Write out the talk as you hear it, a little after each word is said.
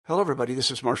Hello, everybody. This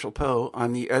is Marshall Poe.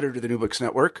 I'm the editor of the New Books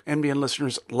Network. NBN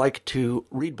listeners like to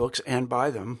read books and buy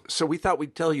them. So we thought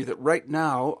we'd tell you that right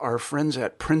now, our friends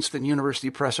at Princeton University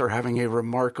Press are having a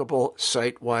remarkable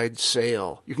site-wide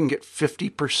sale. You can get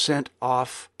 50%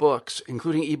 off books,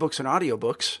 including ebooks and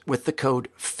audiobooks, with the code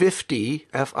 50,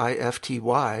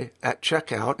 F-I-F-T-Y, at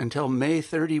checkout until May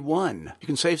 31. You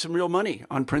can save some real money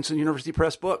on Princeton University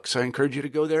Press books. I encourage you to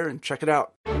go there and check it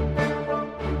out.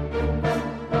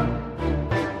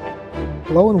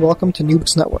 Hello and welcome to New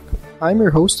Books Network. I'm your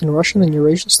host in Russian and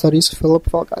Eurasian Studies, Philip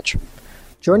Volgach.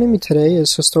 Joining me today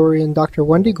is historian Dr.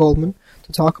 Wendy Goldman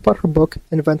to talk about her book,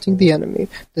 Inventing the Enemy,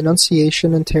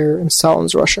 Denunciation and Terror in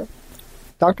Stalin's Russia.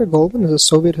 Dr. Goldman is a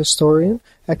Soviet historian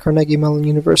at Carnegie Mellon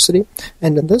University,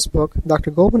 and in this book,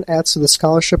 Dr. Goldman adds to the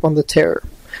scholarship on the terror.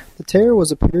 The terror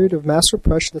was a period of mass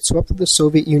repression that swept through the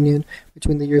Soviet Union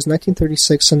between the years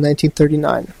 1936 and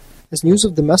 1939. As news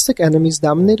of domestic enemies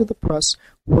dominated the press,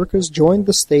 workers joined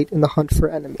the state in the hunt for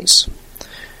enemies.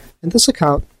 In this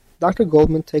account, Dr.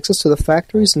 Goldman takes us to the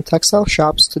factories and textile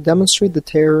shops to demonstrate the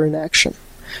terror in action.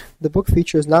 The book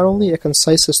features not only a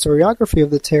concise historiography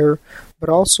of the terror, but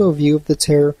also a view of the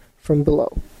terror from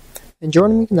below. And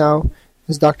joining me now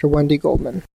is Dr. Wendy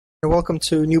Goldman. Welcome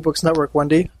to New Books Network,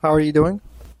 Wendy. How are you doing?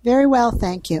 Very well,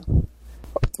 thank you.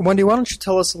 Wendy, why don't you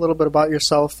tell us a little bit about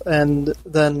yourself and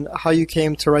then how you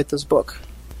came to write this book?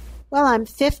 Well, I'm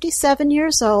 57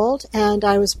 years old, and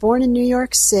I was born in New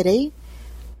York City.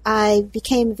 I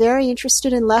became very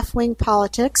interested in left-wing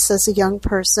politics as a young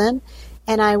person,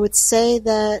 and I would say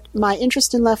that my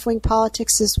interest in left-wing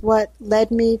politics is what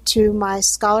led me to my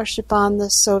scholarship on the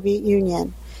Soviet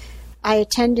Union. I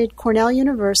attended Cornell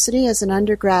University as an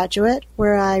undergraduate,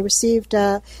 where I received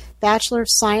a Bachelor of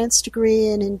Science degree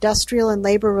in Industrial and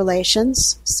Labor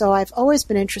Relations, so I've always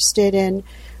been interested in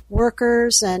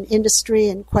workers and industry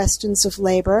and questions of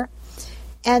labor.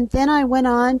 And then I went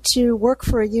on to work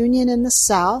for a union in the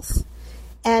South,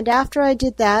 and after I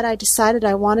did that, I decided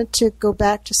I wanted to go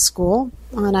back to school,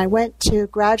 and I went to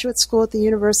graduate school at the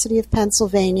University of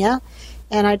Pennsylvania,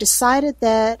 and I decided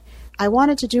that I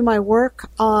wanted to do my work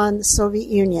on the Soviet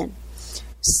Union.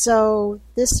 So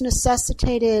this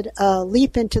necessitated a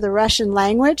leap into the Russian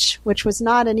language, which was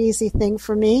not an easy thing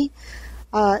for me.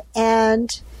 And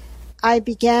I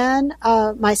began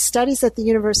my studies at the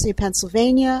University of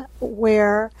Pennsylvania,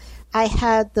 where I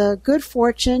had the good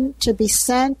fortune to be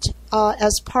sent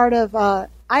as part of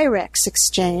IREX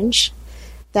exchange,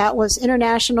 that was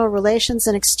International Relations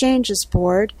and Exchanges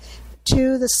Board,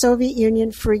 to the Soviet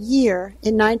Union for a year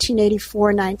in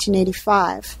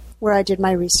 1984-1985, where I did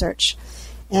my research.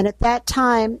 And at that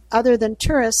time, other than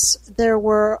tourists, there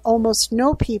were almost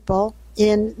no people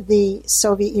in the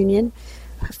Soviet Union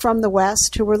from the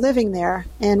West who were living there.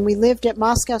 And we lived at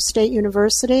Moscow State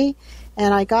University,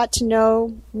 and I got to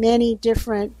know many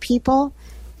different people,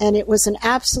 and it was an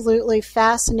absolutely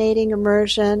fascinating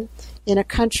immersion in a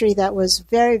country that was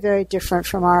very, very different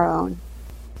from our own.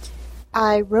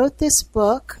 I wrote this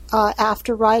book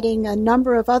after writing a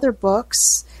number of other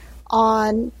books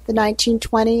on the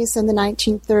 1920s and the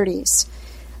 1930s.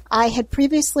 I had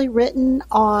previously written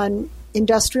on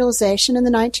industrialization in the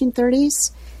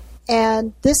 1930s,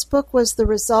 and this book was the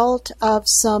result of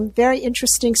some very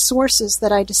interesting sources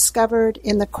that I discovered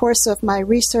in the course of my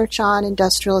research on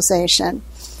industrialization.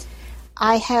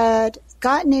 I had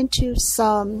gotten into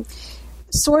some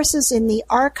sources in the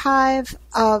archive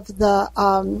of the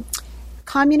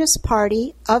Communist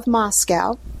Party of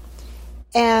Moscow,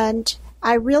 and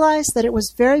I realized that it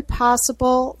was very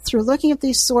possible, through looking at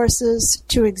these sources,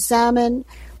 to examine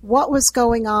what was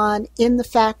going on in the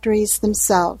factories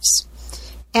themselves.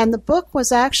 And the book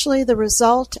was actually the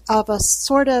result of a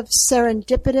sort of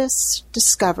serendipitous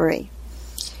discovery.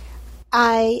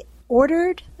 I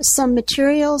ordered some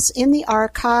materials in the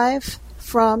archive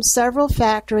from several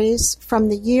factories from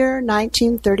the year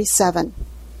 1937.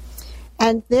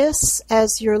 And this,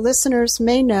 as your listeners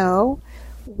may know,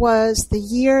 was the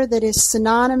year that is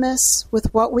synonymous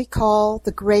with what we call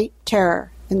the Great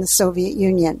Terror in the Soviet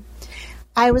Union.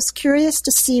 I was curious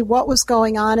to see what was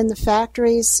going on in the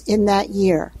factories in that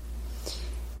year.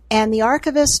 And the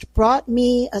archivist brought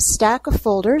me a stack of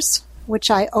folders,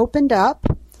 which I opened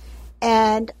up,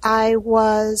 and I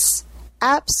was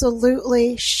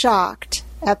absolutely shocked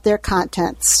at their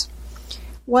contents.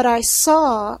 What I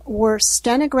saw were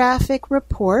stenographic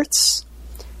reports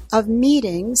of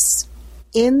meetings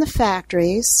in the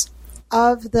factories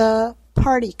of the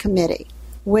party committee,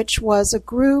 which was a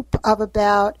group of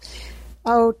about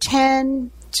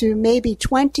 10 to maybe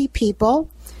 20 people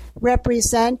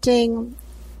representing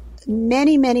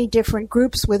many, many different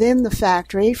groups within the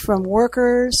factory, from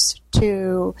workers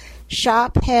to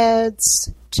shop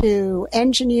heads to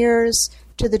engineers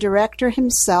to the director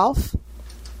himself.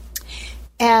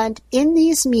 And in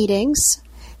these meetings,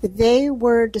 they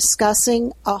were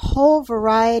discussing a whole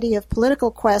variety of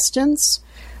political questions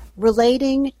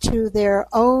relating to their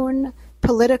own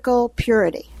political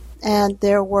purity. And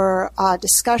there were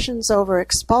discussions over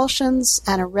expulsions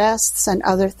and arrests and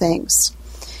other things.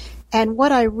 And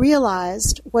what I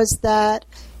realized was that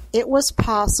it was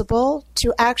possible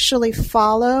to actually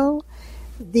follow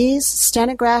these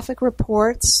stenographic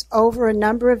reports over a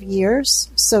number of years,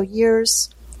 so years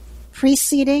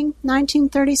preceding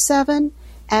 1937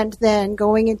 and then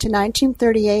going into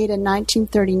 1938 and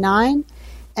 1939,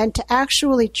 and to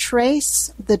actually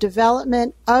trace the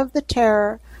development of the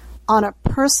terror on a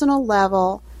personal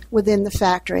level within the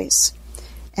factories.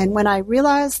 And when I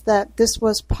realized that this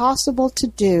was possible to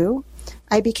do,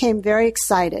 I became very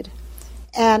excited.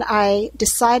 And I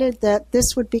decided that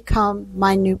this would become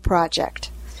my new project.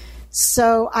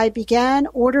 So I began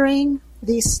ordering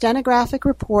these stenographic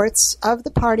reports of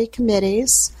the party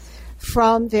committees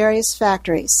from various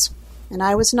factories. And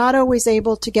I was not always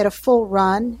able to get a full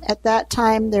run. At that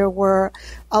time, there were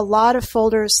a lot of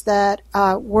folders that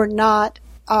were not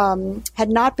had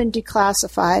not been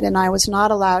declassified, and I was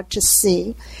not allowed to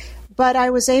see. But I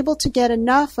was able to get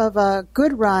enough of a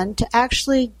good run to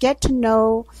actually get to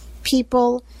know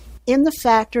people in the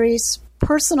factories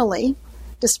personally,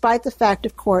 despite the fact,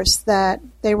 of course, that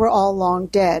they were all long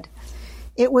dead.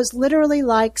 It was literally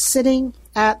like sitting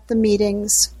at the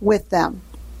meetings with them.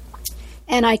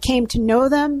 And I came to know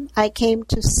them. I came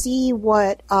to see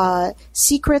what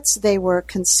secrets they were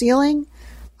concealing.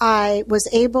 I was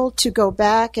able to go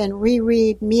back and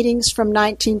reread meetings from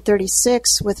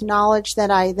 1936 with knowledge that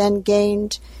I then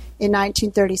gained in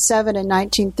 1937 and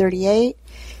 1938,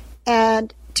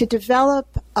 and to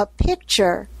develop a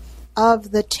picture of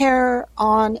the terror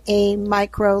on a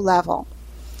micro level.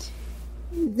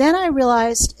 Then I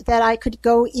realized that I could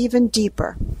go even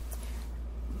deeper.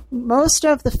 Most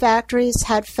of the factories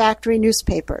had factory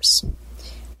newspapers,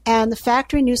 and the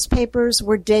factory newspapers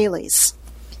were dailies.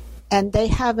 And they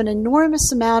have an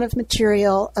enormous amount of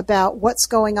material about what's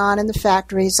going on in the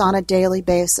factories on a daily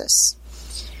basis.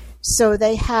 So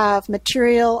they have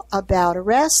material about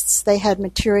arrests, they had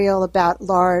material about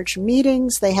large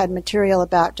meetings, they had material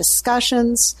about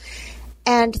discussions,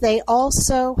 and they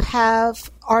also have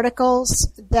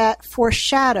articles that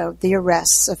foreshadow the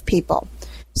arrests of people.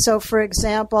 So, for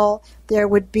example, there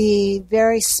would be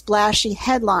very splashy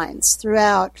headlines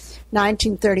throughout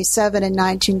 1937 and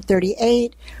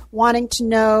 1938 wanting to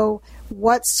know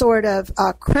what sort of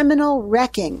criminal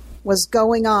wrecking was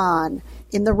going on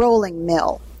in the rolling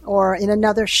mill or in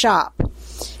another shop.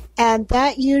 And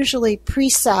that usually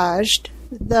presaged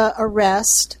the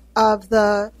arrest of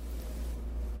the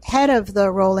head of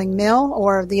the rolling mill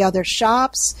or the other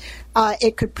shops.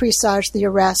 It could presage the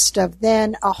arrest of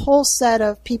then a whole set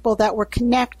of people that were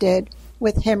connected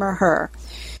with him or her.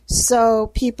 So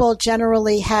people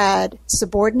generally had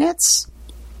subordinates,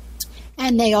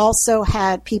 and they also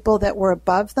had people that were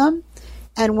above them.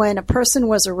 And when a person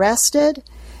was arrested,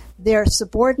 their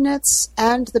subordinates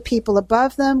and the people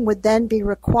above them would then be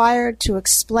required to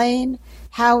explain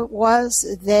how it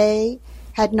was they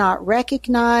had not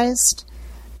recognized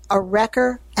a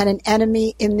wrecker and an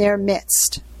enemy in their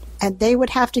midst. And they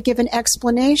would have to give an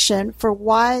explanation for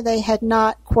why they had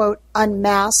not, quote,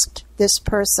 unmasked this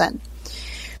person.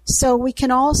 So we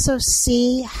can also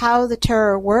see how the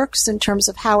terror works in terms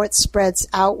of how it spreads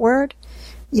outward.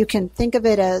 You can think of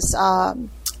it as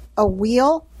a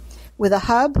wheel with a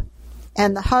hub,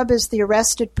 and the hub is the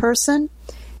arrested person.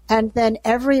 And then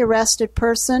every arrested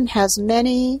person has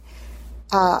many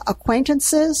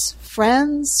acquaintances,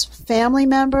 friends, family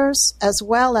members, as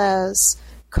well as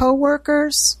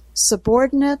co-workers,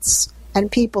 subordinates,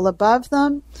 and people above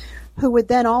them, who would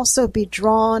then also be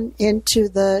drawn into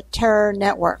the terror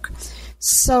network.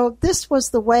 So this was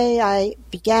the way I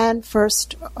began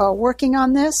first working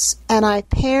on this, and I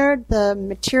paired the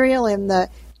material in the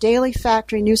daily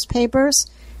factory newspapers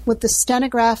with the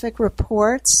stenographic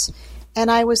reports,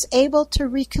 and I was able to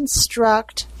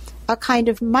reconstruct a kind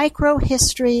of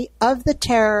micro-history of the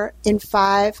terror in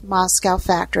 5 Moscow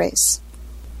factories.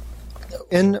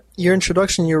 In your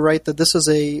introduction, you write that this is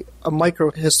a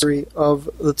micro-history of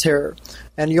the terror.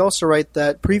 And you also write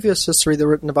that previous history that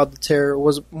written about the terror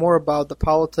was more about the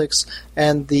politics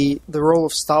and the role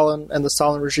of Stalin and the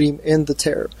Stalin regime in the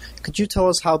terror. Could you tell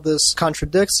us how this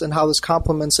contradicts and how this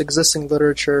complements existing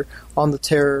literature on the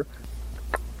terror?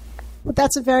 Well,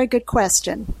 that's a very good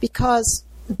question, because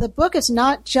the book is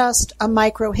not just a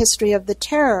microhistory of the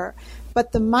terror,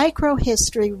 but the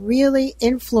microhistory really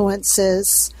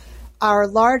influences our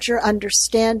larger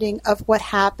understanding of what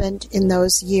happened in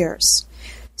those years.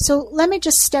 So let me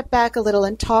just step back a little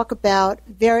and talk about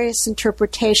various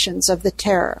interpretations of the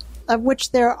terror, of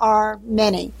which there are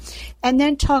many, and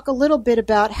then talk a little bit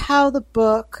about how the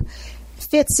book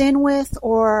fits in with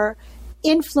or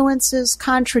influences,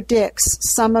 contradicts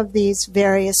some of these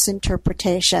various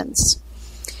interpretations.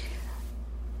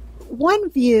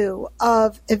 One view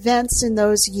of events in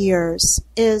those years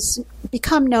is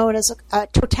become known as a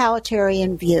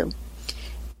totalitarian view.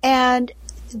 And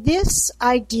this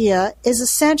idea is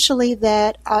essentially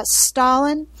that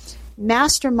Stalin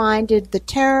masterminded the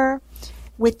terror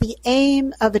with the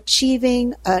aim of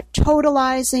achieving a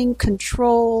totalizing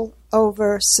control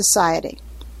over society.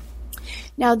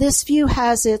 Now, this view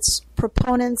has its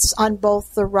proponents on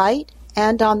both the right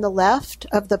and on the left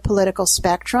of the political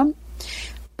spectrum,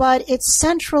 but its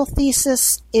central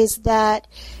thesis is that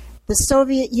the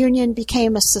Soviet Union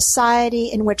became a society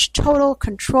in which total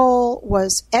control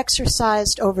was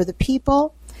exercised over the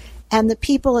people, and the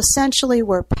people essentially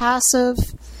were passive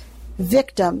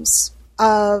victims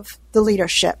of the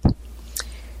leadership.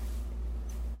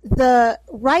 The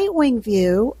right-wing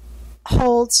view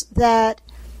holds that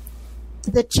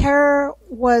the terror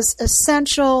was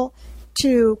essential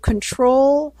to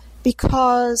control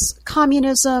because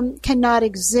communism cannot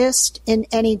exist in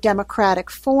any democratic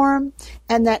form,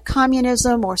 and that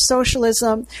communism or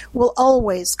socialism will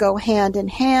always go hand in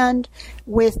hand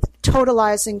with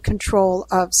totalizing control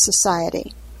of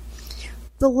society.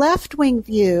 The left-wing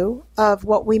view of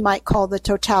what we might call the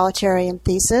totalitarian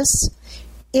thesis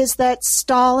is that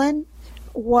Stalin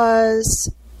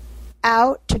was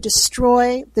out to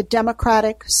destroy the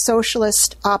democratic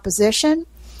socialist opposition,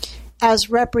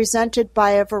 as represented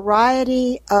by a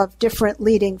variety of different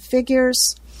leading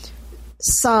figures.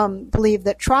 Some believe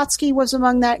that Trotsky was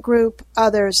among that group,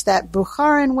 others that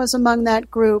Bukharin was among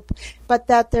that group, but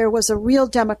that there was a real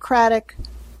democratic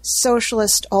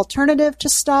socialist alternative to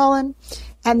Stalin,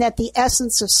 and that the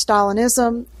essence of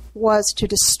Stalinism was to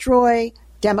destroy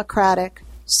democratic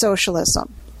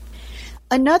socialism.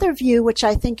 Another view, which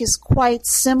I think is quite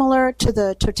similar to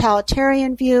the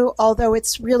totalitarian view, although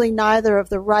it's really neither of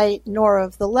the right nor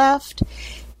of the left,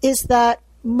 is that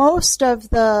most of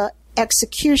the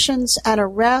executions and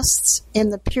arrests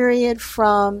in the period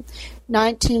from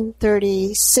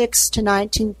 1936 to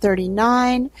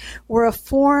 1939 were a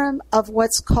form of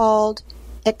what's called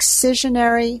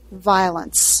excisionary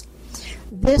violence.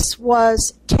 This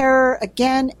was terror,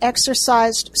 again,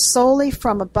 exercised solely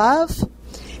from above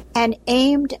and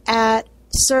aimed at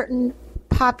certain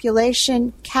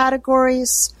population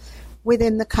categories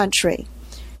within the country.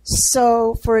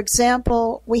 So, for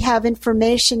example, we have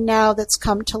information now that's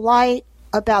come to light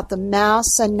about the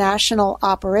mass and national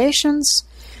operations,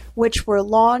 which were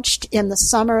launched in the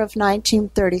summer of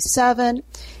 1937,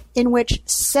 in which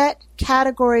set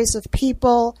categories of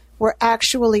people were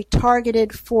actually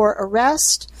targeted for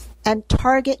arrest, and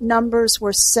target numbers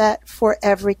were set for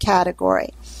every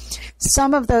category.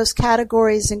 Some of those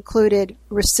categories included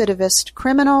recidivist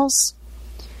criminals,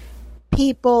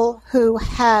 people who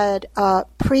had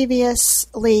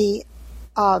previously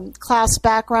class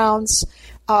backgrounds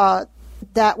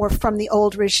that were from the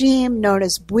old regime, known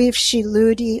as bывшие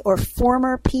люди, or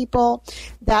former people.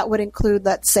 That would include,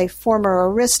 let's say, former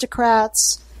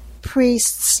aristocrats,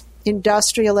 priests,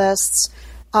 industrialists,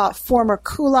 former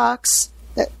kulaks.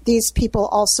 These people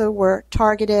also were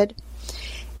targeted,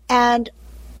 and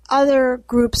other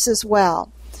groups as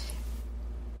well.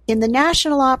 In the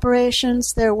national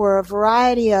operations, there were a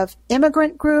variety of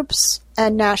immigrant groups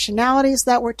and nationalities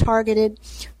that were targeted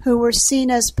who were seen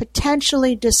as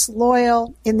potentially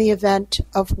disloyal in the event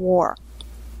of war.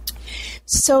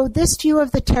 So this view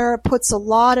of the terror puts a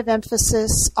lot of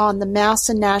emphasis on the mass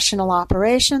and national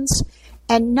operations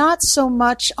and not so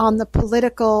much on the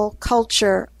political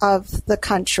culture of the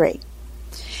country.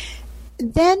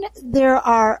 Then there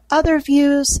are other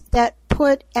views that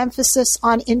put emphasis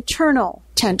on internal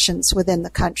tensions within the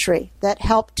country that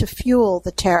help to fuel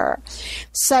the terror,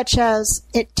 such as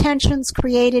tensions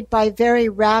created by very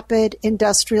rapid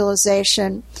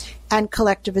industrialization and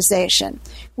collectivization,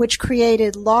 which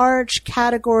created large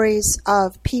categories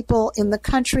of people in the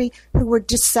country who were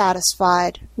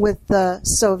dissatisfied with the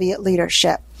Soviet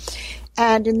leadership.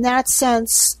 And in that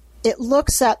sense, it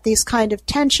looks at these kind of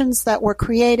tensions that were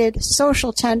created,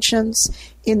 social tensions,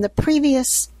 in the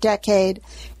previous decade,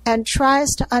 and tries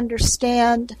to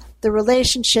understand the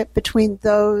relationship between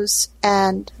those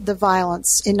and the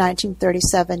violence in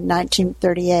 1937,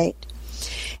 1938.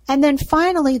 And then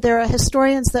finally, there are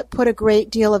historians that put a great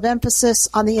deal of emphasis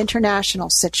on the international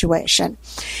situation.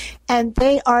 And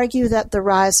they argue that the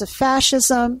rise of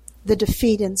fascism, the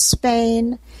defeat in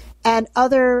Spain, and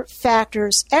other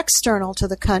factors external to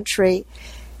the country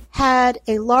had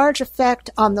a large effect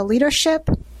on the leadership,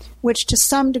 which to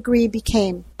some degree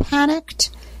became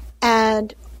panicked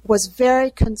and was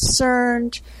very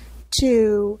concerned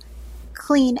to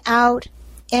clean out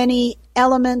any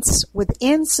elements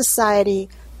within society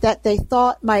that they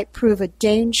thought might prove a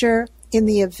danger in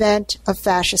the event of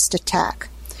fascist attack.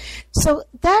 So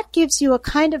that gives you a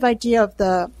kind of idea of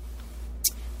the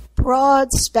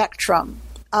broad spectrum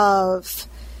of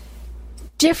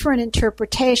different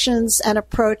interpretations and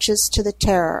approaches to the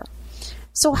terror.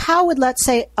 So how would, let's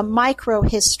say, a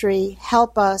microhistory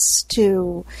help us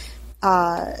to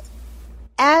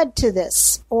add to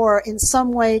this, or in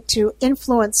some way to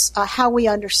influence how we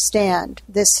understand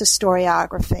this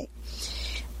historiography?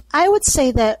 I would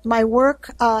say that my work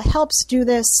helps do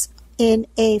this in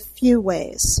a few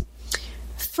ways.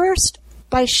 First,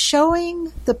 by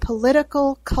showing the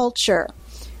political culture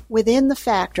within the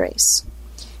factories.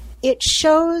 It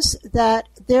shows that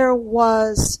there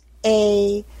was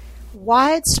a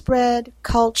widespread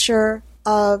culture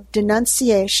of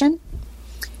denunciation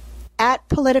at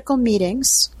political meetings,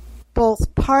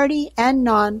 both party and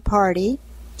non-party,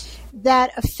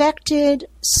 that affected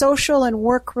social and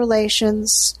work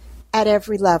relations at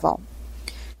every level.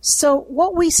 So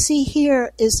what we see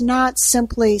here is not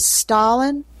simply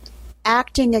Stalin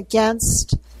acting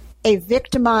against a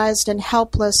victimized and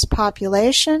helpless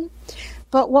population,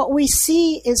 but what we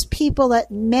see is people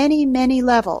at many, many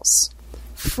levels,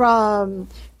 from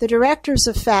the directors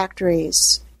of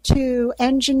factories to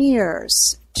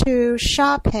engineers to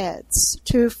shop heads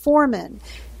to foremen,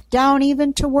 down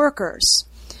even to workers,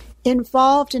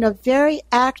 involved in a very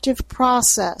active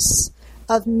process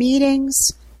of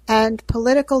meetings and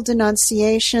political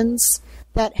denunciations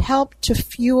that helped to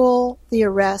fuel the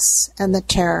arrests and the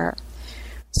terror.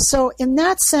 So in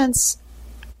that sense,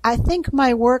 I think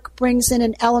my work brings in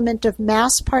an element of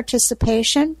mass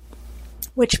participation,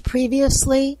 which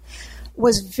previously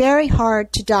was very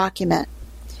hard to document.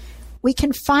 We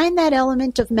can find that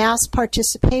element of mass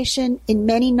participation in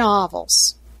many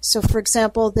novels. So, for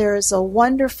example, there is a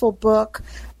wonderful book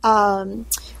by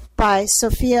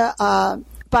Lydia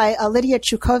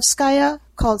Chukovskaya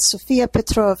called Sofia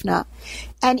Petrovna.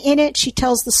 And in it, she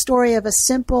tells the story of a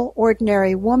simple,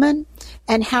 ordinary woman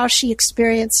and how she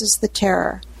experiences the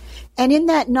terror. And in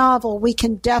that novel, we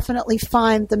can definitely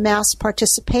find the mass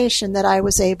participation that I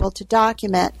was able to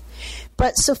document.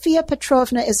 But Sofia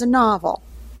Petrovna is a novel,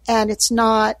 and it's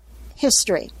not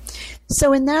history.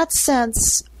 So in that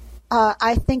sense,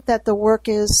 I think that the work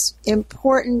is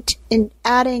important in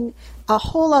adding a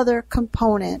whole other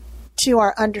component to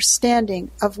our understanding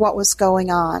of what was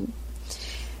going on.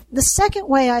 The second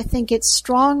way I think it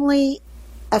strongly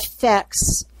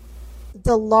affects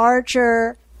the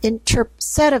larger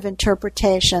set of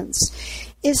interpretations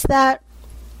is that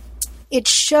it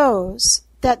shows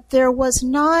that there was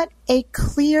not a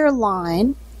clear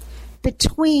line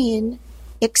between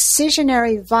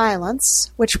excisionary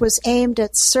violence, which was aimed at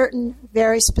certain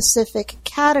very specific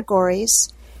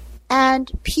categories,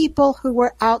 and people who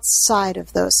were outside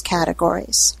of those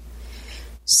categories.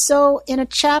 So in a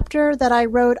chapter that I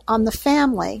wrote on the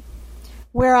family,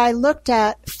 where I looked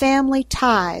at family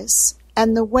ties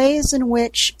and the ways in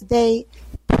which they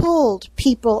pulled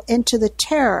people into the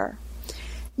terror,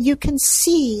 you can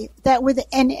see that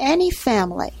within any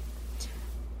family,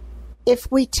 if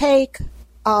we take,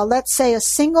 let's say, a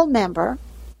single member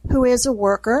who is a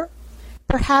worker,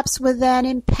 perhaps with an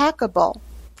impeccable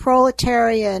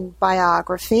proletarian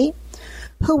biography,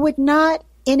 who would not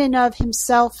in and of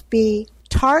himself be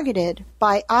targeted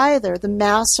by either the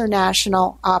mass or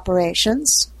national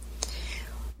operations,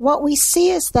 what we see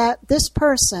is that this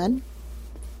person,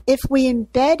 if we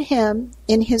embed him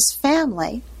in his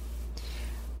family,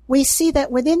 we see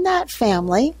that within that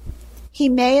family, he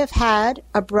may have had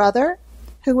a brother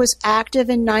who was active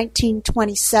in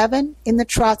 1927 in the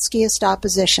Trotskyist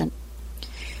opposition.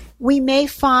 We may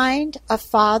find a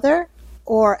father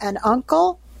or an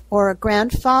uncle or a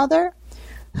grandfather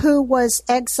who was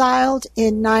exiled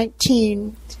in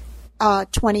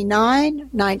 1929,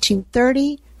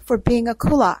 1930 for being a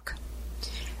kulak.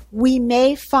 We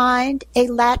may find a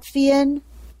Latvian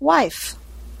wife,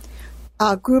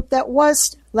 a group that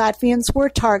was, Latvians were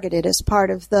targeted as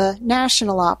part of the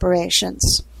national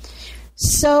operations.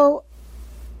 So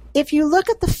if you look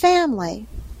at the family,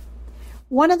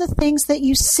 one of the things that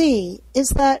you see is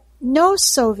that no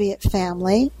Soviet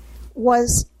family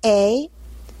was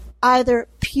either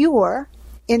pure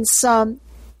in some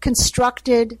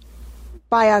constructed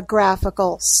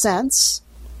biographical sense,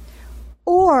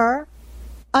 or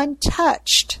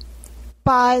untouched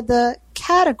by the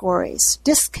categories,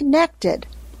 disconnected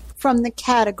from the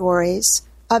categories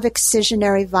of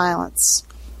excisionary violence.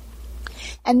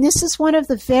 And this is one of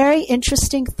the very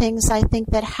interesting things I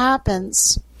think that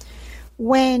happens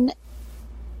when,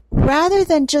 rather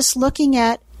than just looking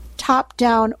at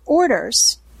top-down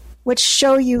orders, which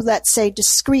show you, let's say,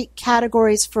 discrete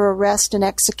categories for arrest and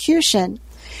execution,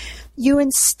 you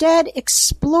instead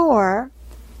explore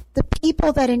the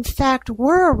people that in fact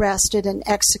were arrested and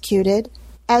executed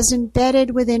as embedded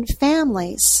within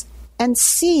families, and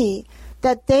see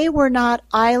that they were not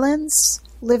islands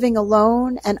living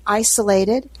alone and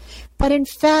isolated, but in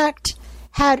fact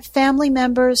had family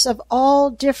members of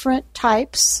all different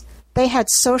types. They had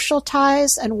social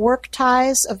ties and work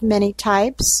ties of many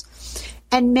types,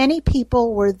 and many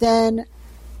people were then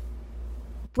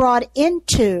brought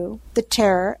into the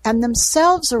terror and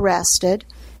themselves arrested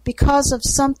because of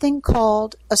something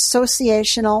called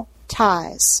associational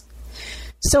ties.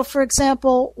 So, for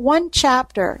example, one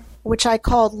chapter, which I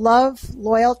called Love,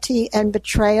 Loyalty, and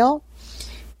Betrayal,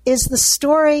 is the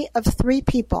story of three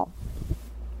people.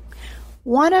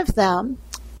 One of them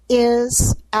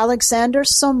is Alexander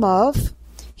Somov.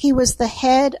 He was the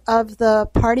head of the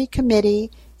party committee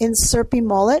in Serpy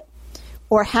Molot,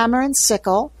 or Hammer and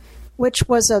Sickle, which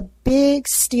was a big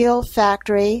steel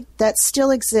factory that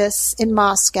still exists in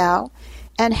Moscow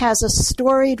and has a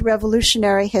storied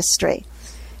revolutionary history.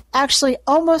 Actually,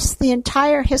 almost the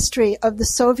entire history of the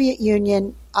Soviet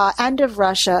Union and of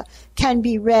Russia can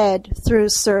be read through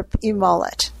Serpy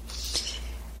Molot.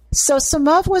 So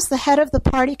Somov was the head of the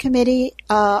party committee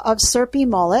of Serpy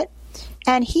Molot,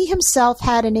 and he himself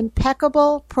had an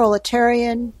impeccable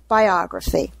proletarian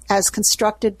biography as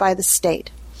constructed by the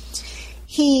state.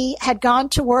 He had gone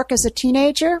to work as a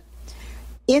teenager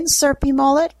in Serpy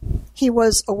Molot. He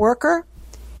was a worker.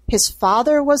 His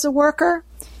father was a worker.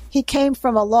 He came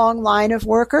from a long line of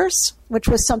workers, which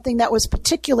was something that was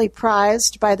particularly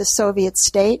prized by the Soviet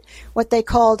state, what they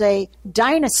called a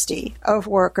dynasty of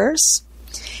workers.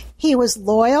 He was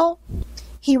loyal.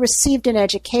 He received an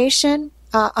education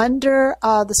under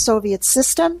the Soviet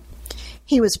system.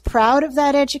 He was proud of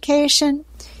that education.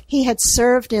 He had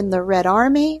served in the Red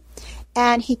Army,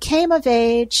 and he came of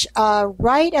age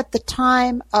right at the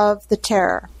time of the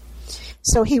terror.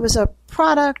 So he was a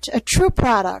true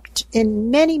product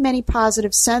in many, many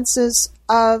positive senses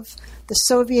of the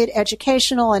Soviet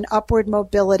educational and upward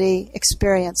mobility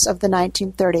experience of the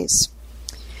 1930s.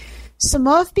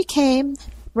 Somov became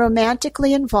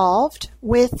romantically involved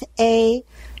with a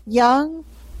young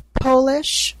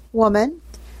Polish woman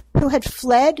who had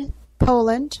fled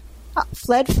Poland,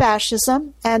 fled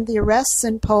fascism and the arrests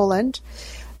in Poland,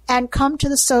 and come to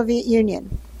the Soviet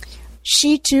Union.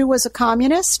 She too was a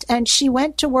communist, and she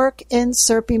went to work in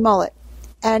Serpy Molot,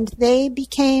 and they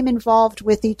became involved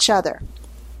with each other.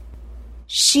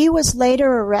 She was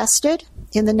later arrested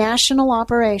in the national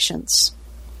operations.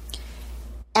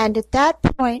 And at that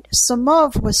point,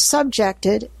 Somov was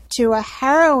subjected to a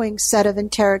harrowing set of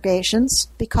interrogations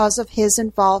because of his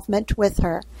involvement with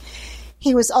her.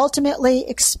 He was ultimately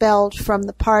expelled from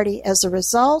the party as a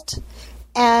result,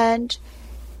 and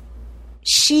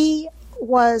she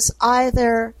was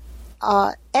either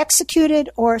executed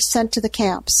or sent to the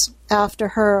camps after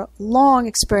her long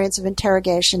experience of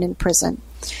interrogation in prison.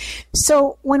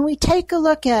 So when we take a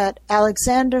look at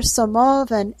Alexander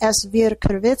Somov and Elvira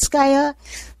Krivitskaya,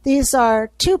 these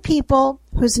are two people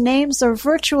whose names are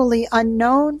virtually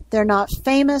unknown. They're not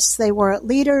famous. They weren't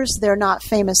leaders. They're not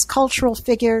famous cultural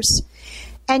figures.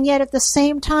 And yet at the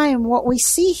same time, what we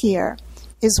see here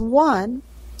is one,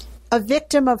 a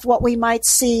victim of what we might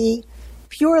see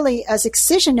purely as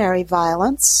excisionary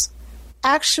violence,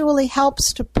 actually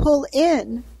helps to pull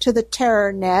in to the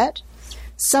terror net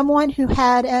someone who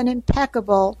had an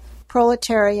impeccable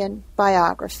proletarian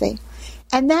biography.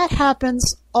 And that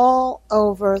happens all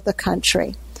over the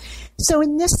country. So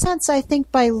in this sense, I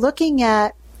think by looking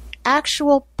at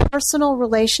actual personal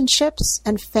relationships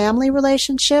and family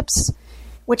relationships,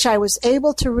 which I was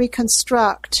able to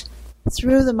reconstruct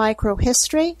through the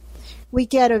microhistory, we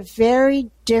get a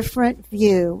very different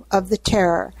view of the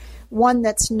terror, one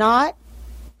that's not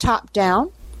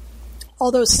top-down,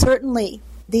 although certainly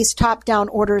these top-down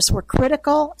orders were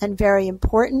critical and very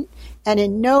important, and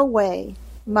in no way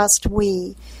must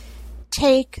we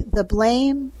take the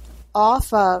blame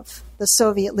off of the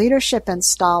Soviet leadership and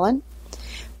Stalin.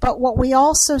 But what we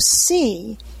also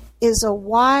see is a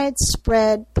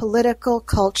widespread political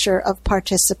culture of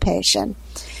participation.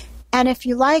 And if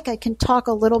you like, I can talk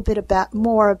a little bit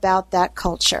more about that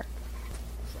culture.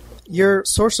 Your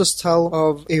sources tell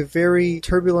of a very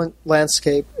turbulent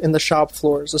landscape in the shop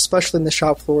floors, especially in the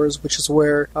shop floors, which is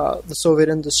where the Soviet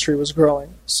industry was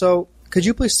growing. So could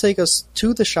you please take us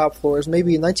to the shop floors,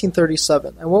 maybe in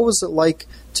 1937, and what was it like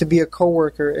to be a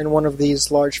co-worker in one of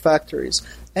these large factories?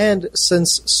 And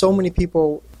since so many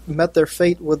people met their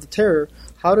fate with the terror,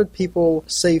 how did people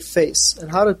save face,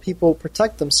 and how did people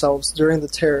protect themselves during the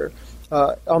terror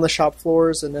on the shop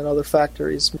floors and in other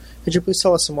factories? Could you please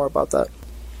tell us some more about that?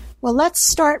 Well,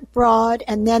 let's start broad,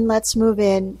 and then let's move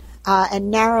in and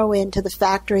narrow into the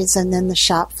factories and then the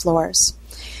shop floors.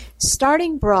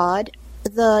 Starting broad,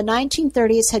 the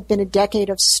 1930s had been a decade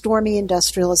of stormy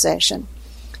industrialization.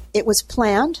 It was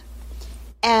planned,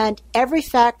 and every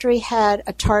factory had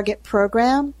a target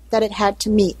program that it had to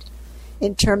meet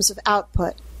in terms of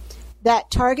output.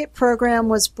 That target program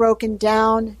was broken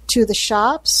down to the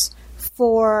shops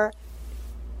for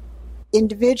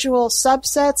individual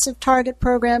subsets of target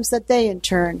programs that they in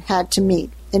turn had to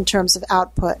meet in terms of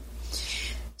output.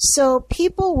 So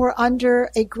people were under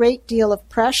a great deal of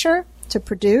pressure to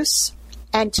produce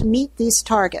and to meet these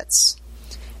targets.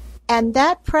 And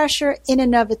that pressure in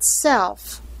and of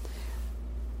itself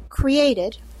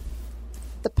created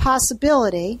the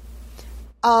possibility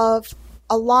of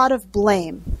a lot of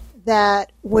blame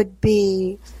that would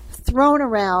be thrown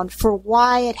around for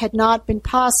why it had not been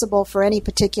possible for any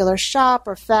particular shop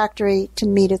or factory to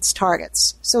meet its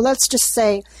targets. So let's just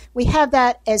say we have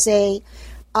that as a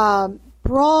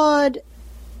broad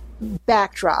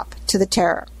backdrop to the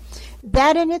terror.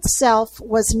 That in itself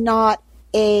would not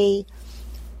in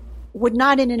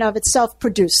and of itself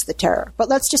produce the terror. But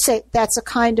let's just say that's a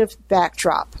kind of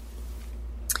backdrop.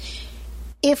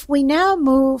 If we now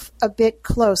move a bit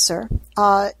closer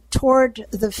toward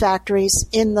the factories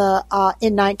in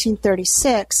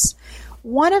 1936,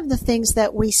 one of the things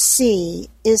that we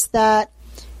see is that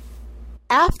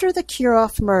after the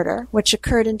Kirov murder, which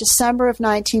occurred in December of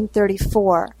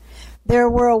 1934, there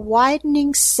were a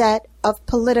widening set of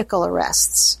political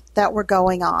arrests that were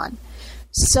going on.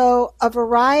 So a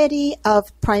variety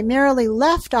of primarily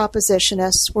left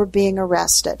oppositionists were being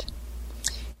arrested.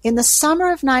 In the summer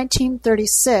of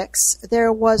 1936,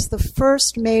 there was the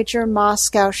first major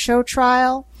Moscow show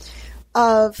trial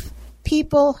of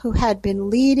people who had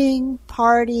been leading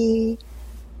party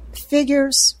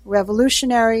figures,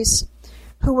 revolutionaries,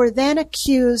 who were then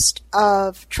accused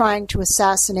of trying to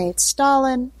assassinate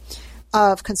Stalin,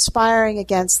 of conspiring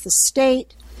against the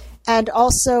state, and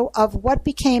also of what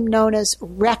became known as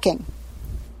wrecking.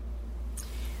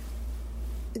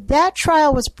 That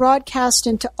trial was broadcast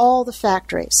into all the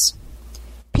factories.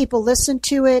 People listened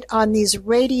to it on these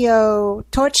radio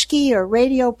tochki or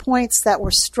radio points that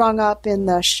were strung up in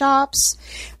the shops.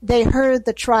 They heard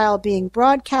the trial being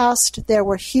broadcast. There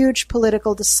were huge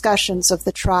political discussions of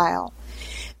the trial.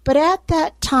 But at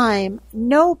that time,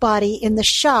 nobody in the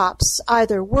shops,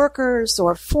 either workers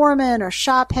or foremen or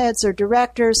shop heads or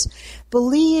directors,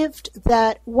 believed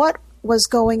that what was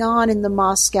going on in the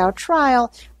Moscow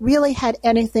trial really had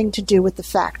anything to do with the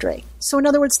factory. So in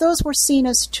other words, those were seen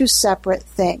as two separate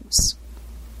things.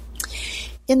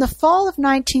 In the fall of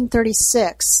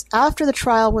 1936, after the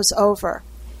trial was over,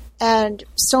 and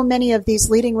so many of these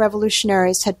leading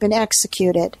revolutionaries had been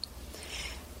executed,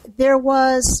 there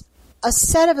was a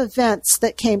set of events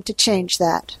that came to change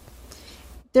that.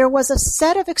 There was a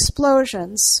set of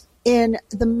explosions in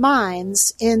the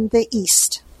mines in the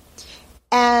east.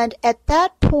 And at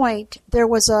that point, there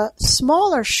was a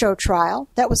smaller show trial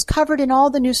that was covered in all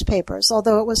the newspapers,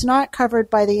 although it was not covered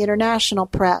by the international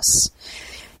press,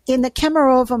 in the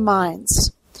Kemerova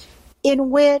mines, in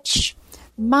which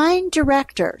mine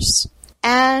directors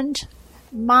and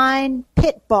mine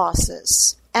pit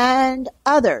bosses and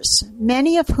others,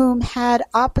 many of whom had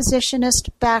oppositionist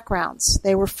backgrounds,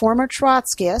 they were former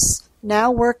Trotskyists, now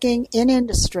working in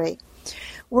industry,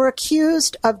 were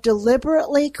accused of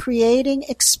deliberately creating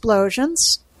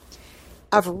explosions,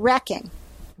 of wrecking,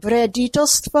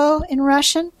 vreditelstvo in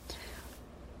Russian,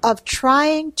 of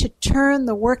trying to turn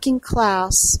the working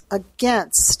class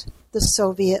against the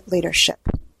Soviet leadership.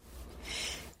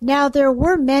 Now, there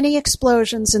were many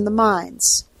explosions in the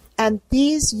mines, and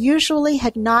these usually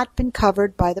had not been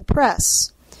covered by the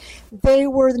press. They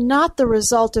were not the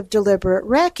result of deliberate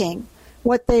wrecking.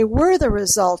 What they were the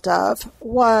result of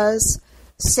was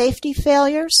safety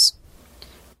failures,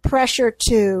 pressure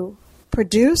to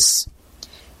produce,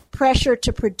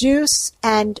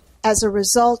 and as a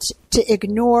result to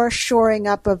ignore shoring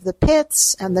up of the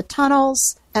pits and the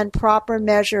tunnels and proper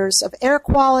measures of air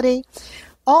quality.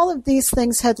 All of these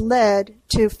things had led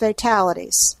to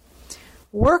fatalities.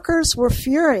 Workers were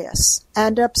furious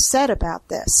and upset about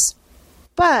this.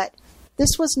 But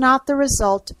this was not the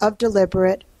result of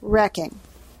deliberate wrecking.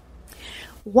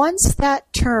 Once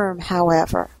that term,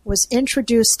 however, was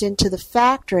introduced into the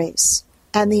factories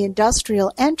and the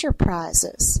industrial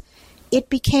enterprises, it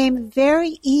became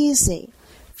very easy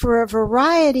for a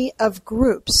variety of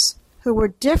groups who were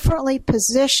differently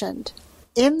positioned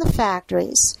in the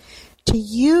factories to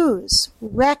use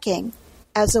wrecking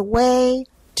as a way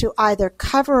to either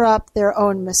cover up their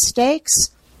own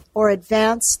mistakes or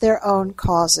advance their own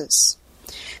causes.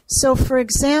 So, for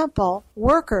example,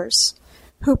 workers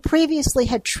who previously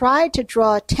had tried to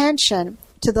draw attention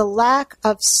to the lack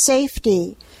of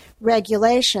safety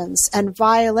regulations and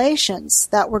violations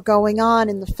that were going on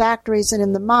in the factories and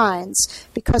in the mines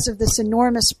because of this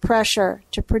enormous pressure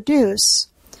to produce,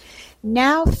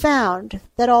 now found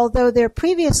that although their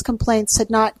previous complaints had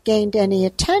not gained any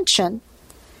attention,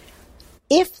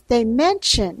 if they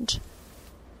mentioned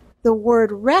the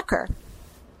word wrecker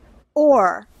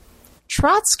or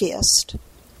Trotskyist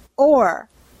or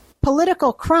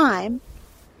political crime,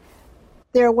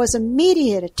 there was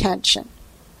immediate attention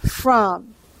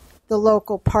from the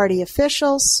local party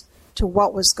officials to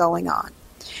what was going on.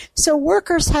 So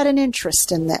workers had an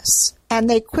interest in this, and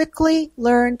they quickly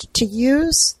learned to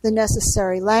use the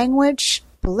necessary language,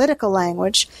 political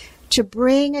language, to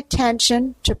bring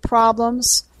attention to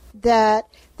problems that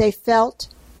they felt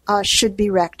should be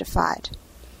rectified.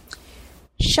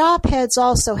 Shop heads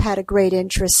also had a great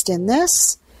interest in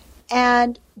this,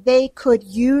 and they could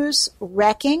use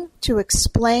wrecking to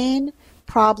explain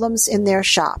problems in their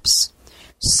shops.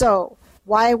 So,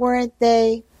 why weren't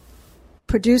they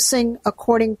producing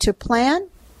according to plan?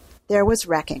 There was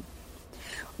wrecking.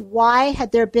 Why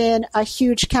had there been a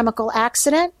huge chemical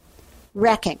accident?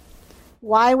 Wrecking.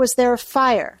 Why was there a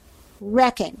fire?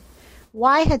 Wrecking.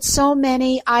 Why had so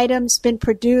many items been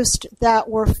produced that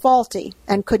were faulty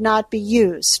and could not be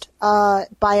used by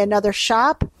another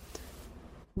shop?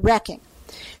 Wrecking.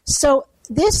 So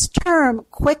this term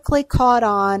quickly caught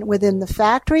on within the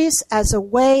factories as a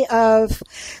way of,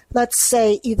 let's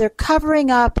say, either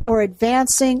covering up or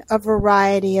advancing a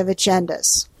variety of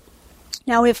agendas.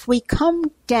 Now, if we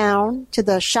come down to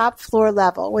the shop floor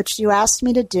level, which you asked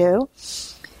me to do,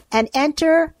 and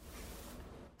enter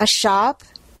a shop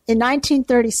in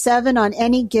 1937 on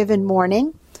any given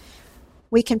morning,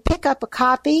 we can pick up a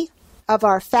copy of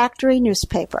our factory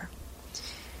newspaper.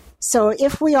 So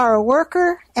if we are a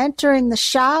worker entering the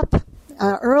shop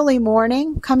early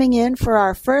morning, coming in for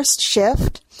our first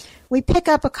shift, we pick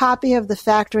up a copy of the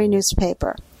factory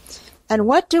newspaper. And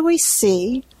what do we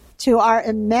see to our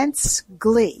immense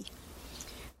glee?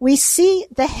 We see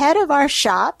the head of our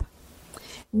shop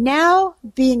now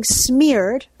being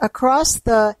smeared across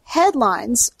the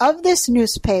headlines of this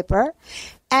newspaper,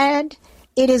 and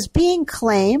it is being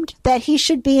claimed that he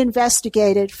should be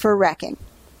investigated for wrecking.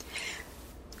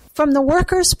 From the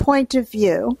worker's point of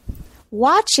view,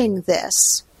 watching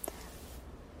this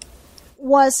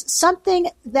was something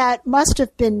that must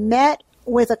have been met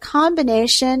with a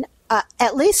combination,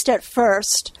 at least at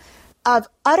first, of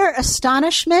utter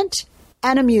astonishment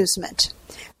and amusement.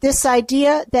 This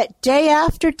idea that day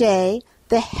after day,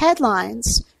 the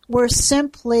headlines were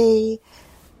simply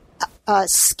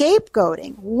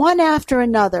scapegoating, one after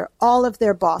another, all of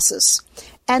their bosses,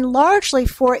 and largely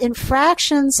for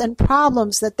infractions and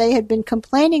problems that they had been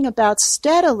complaining about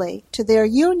steadily to their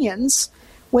unions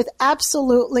with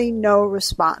absolutely no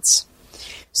response.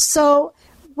 So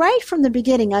right from the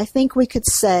beginning, I think we could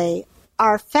say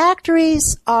our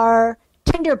factories are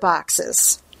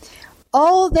tinderboxes.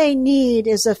 All they need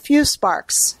is a few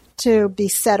sparks to be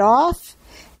set off,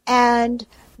 and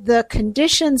the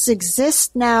conditions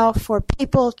exist now for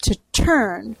people to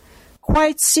turn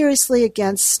quite seriously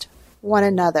against one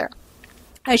another.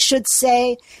 I should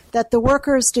say that the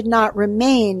workers did not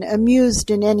remain amused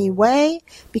in any way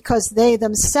because they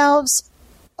themselves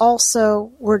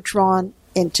also were drawn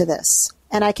into this.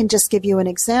 And I can just give you an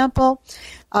example.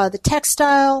 The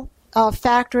textile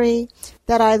factory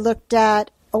that I looked at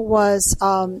was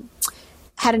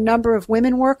had a number of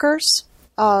women workers.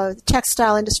 The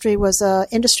textile industry was an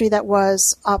industry that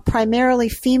was primarily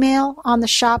female on the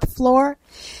shop floor.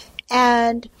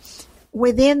 And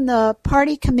within the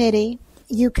party committee,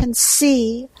 you can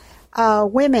see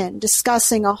women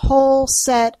discussing a whole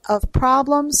set of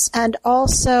problems and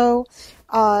also,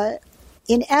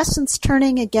 in essence,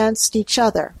 turning against each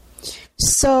other.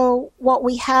 So what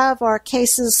we have are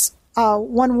cases.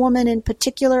 One woman in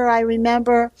particular, I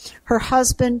remember, her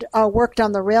husband worked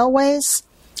on the railways.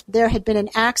 There had been an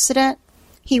accident.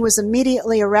 He was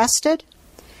immediately arrested.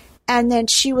 And then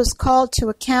she was called to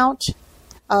account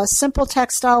a simple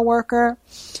textile worker,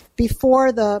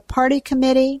 before the party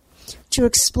committee to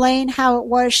explain how it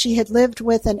was she had lived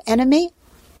with an enemy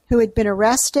who had been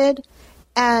arrested,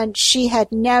 and she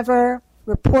had never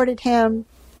reported him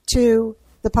to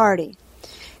the party.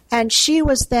 And she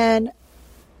was then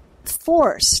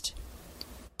forced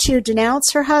to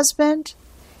denounce her husband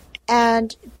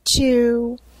and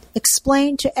to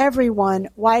explain to everyone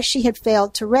why she had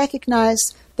failed to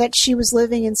recognize that she was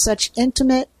living in such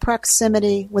intimate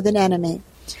proximity with an enemy.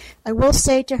 I will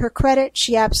say, to her credit,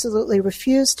 she absolutely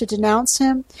refused to denounce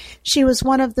him. She was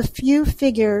one of the few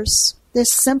figures, this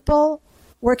simple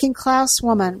working-class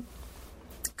woman,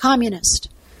 communist,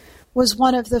 was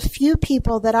one of the few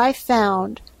people that I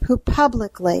found who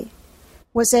publicly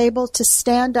was able to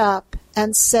stand up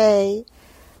and say,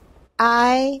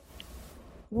 I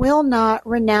will not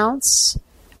renounce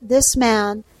this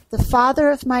man, the father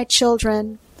of my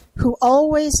children, who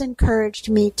always encouraged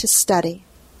me to study.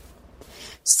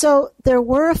 So there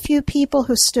were a few people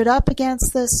who stood up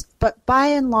against this, but by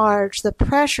and large, the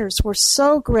pressures were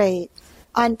so great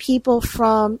on people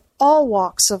from all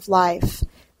walks of life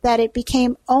that it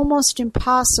became almost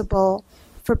impossible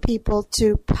for people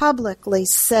to publicly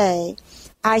say,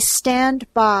 I stand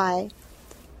by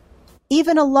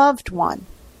even a loved one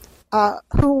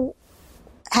who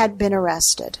had been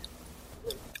arrested.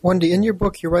 Wendy, in your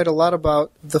book, you write a lot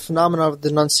about the phenomenon of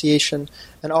denunciation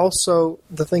and also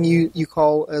the thing you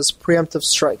call as preemptive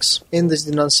strikes in these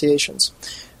denunciations.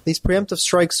 These preemptive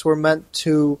strikes were meant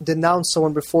to denounce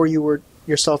someone before you were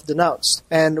yourself denounced.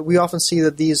 And we often see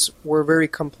that these were very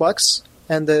complex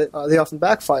and that they often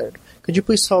backfired. Could you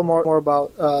please tell more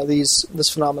about this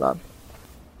phenomenon?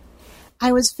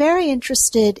 I was very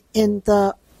interested in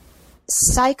the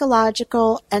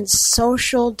psychological and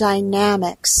social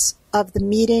dynamics of the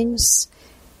meetings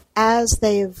as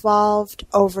they evolved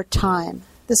over time.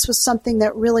 This was something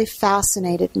that really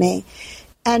fascinated me.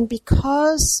 And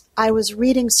because I was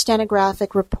reading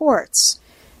stenographic reports,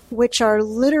 which are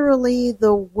literally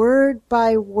the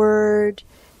word-by-word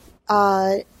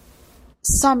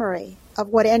summary of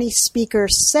what any speaker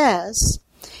says,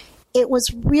 it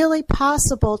was really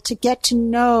possible to get to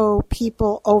know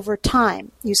people over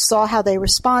time. You saw how they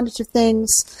responded to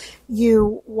things.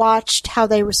 You watched how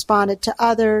they responded to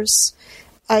others.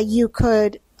 You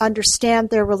could understand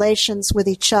their relations with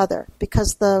each other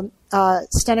because the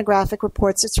stenographic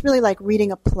reports, it's really like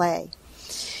reading a play.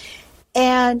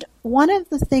 And one of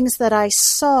the things that I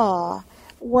saw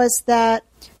was that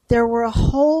there were a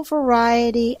whole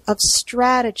variety of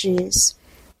strategies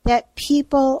that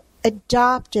people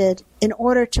adopted in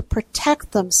order to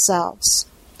protect themselves,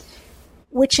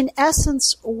 which in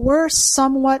essence were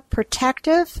somewhat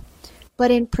protective, but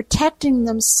in protecting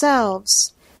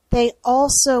themselves, they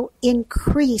also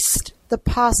increased the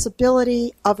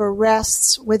possibility of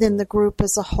arrests within the group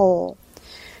as a whole.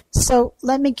 So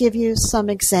let me give you some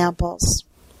examples.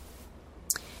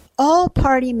 All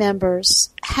party members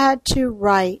had to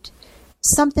write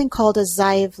something called a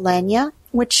заявление,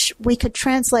 which we could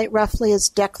translate roughly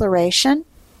as declaration,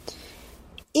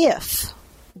 if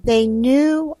they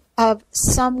knew of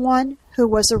someone who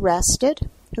was arrested,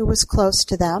 who was close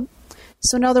to them.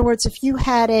 So in other words, if you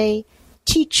had a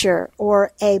teacher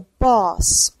or a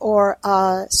boss or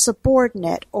a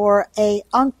subordinate or a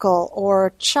uncle or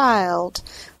a child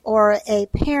or a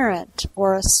parent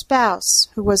or a spouse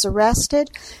who was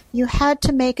arrested, you had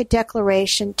to make a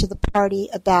declaration to the party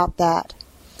about that.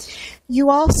 You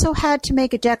also had to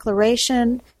make a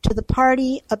declaration to the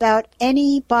party about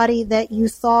anybody that you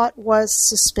thought was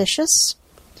suspicious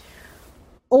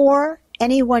or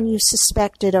anyone you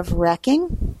suspected of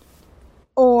wrecking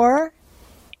or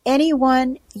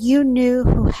anyone you knew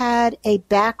who had a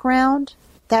background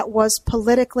that was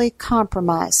politically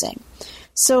compromising.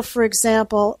 So, for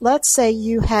example, let's say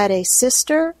you had a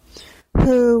sister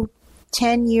who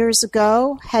 10 years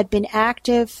ago had been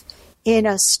active in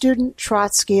a student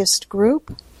Trotskyist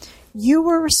group. You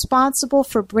were responsible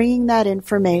for bringing that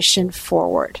information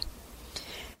forward.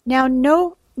 Now,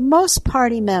 most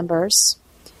party members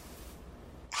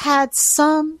had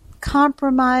some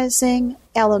compromising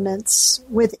elements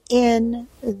within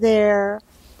their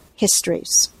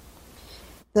histories.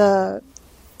 The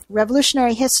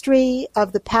revolutionary history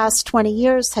of the past 20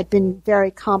 years had been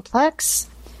very complex,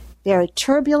 very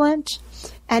turbulent,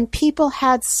 and people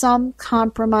had some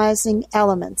compromising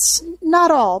elements. Not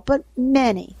all, but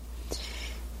many.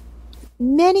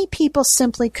 Many people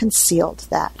simply concealed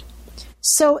that.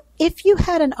 So if you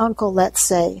had an uncle, let's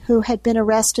say, who had been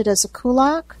arrested as a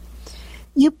kulak,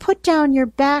 you put down your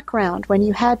background when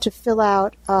you had to fill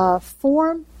out a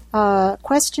form, a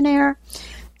questionnaire,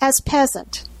 as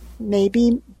peasant,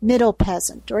 maybe middle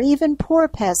peasant or even poor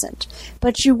peasant,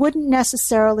 but you wouldn't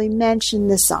necessarily mention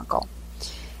this uncle.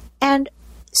 And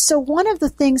so one of the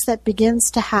things that begins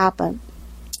to happen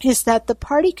is that the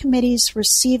party committees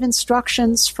receive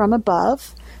instructions from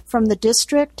above, from the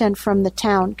district and from the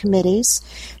town committees,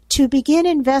 to begin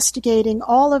investigating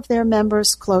all of their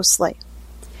members closely.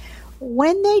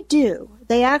 When they do,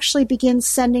 they actually begin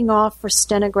sending off for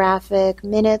stenographic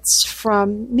minutes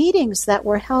from meetings that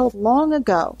were held long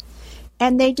ago,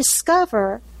 and they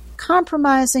discover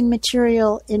compromising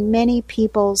material in many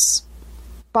people's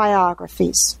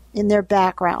biographies, in their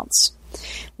backgrounds.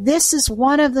 This is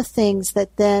one of the things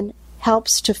that then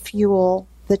helps to fuel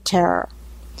the terror.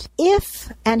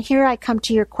 If, and here I come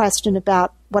to your question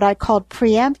about what I called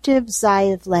preemptive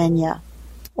заявления,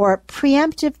 or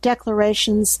preemptive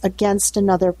declarations against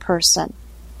another person.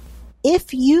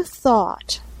 If you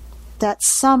thought that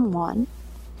someone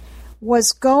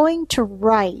was going to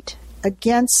write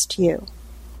against you,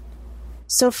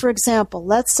 so for example,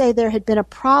 let's say there had been a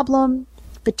problem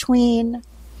between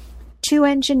two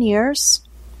engineers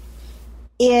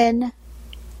in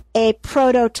a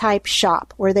prototype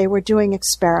shop where they were doing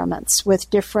experiments with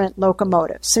different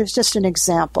locomotives. So it's just an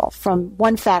example from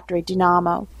one factory,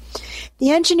 Dynamo.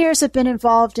 The engineers have been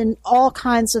involved in all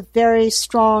kinds of very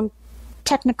strong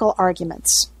technical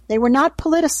arguments. They were not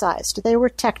politicized, they were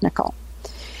technical.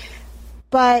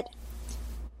 But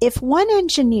if one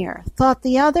engineer thought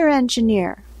the other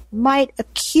engineer might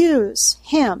accuse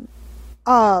him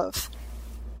of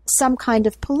some kind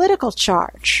of political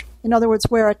charge, in other words,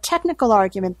 where a technical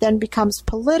argument then becomes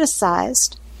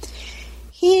politicized,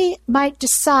 he might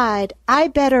decide, I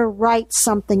better write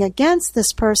something against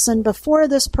this person before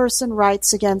this person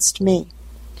writes against me.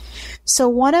 So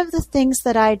one of the things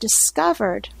that I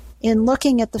discovered in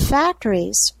looking at the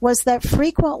factories was that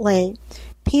frequently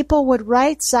people would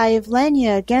write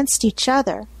заявления against each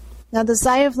other. Now the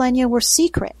заявления were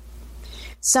secret.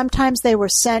 Sometimes they were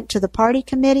sent to the party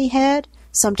committee head.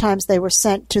 Sometimes they were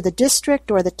sent to the district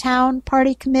or the town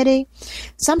party committee.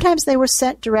 Sometimes they were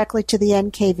sent directly to the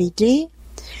NKVD.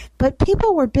 But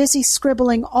people were busy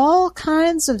scribbling all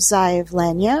kinds of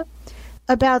заявления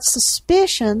about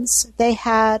suspicions they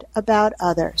had about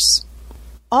others.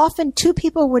 Often two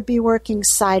people would be working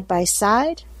side by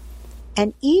side,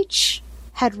 and each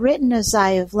had written a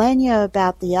заявление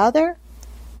about the other,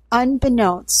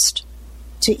 unbeknownst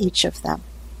to each of them.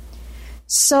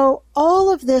 So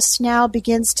all of this now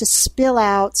begins to spill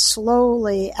out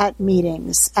slowly at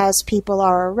meetings as people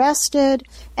are arrested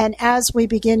and as we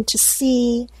begin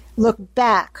to look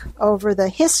back over the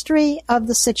history of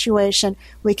the situation,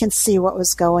 we can see what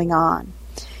was going on.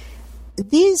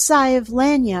 These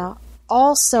заявления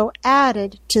also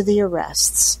added to the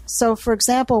arrests. So, for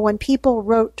example, when people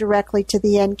wrote directly to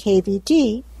the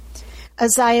NKVD, a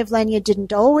заявление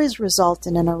didn't always result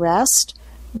in an arrest,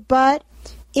 but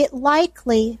it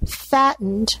likely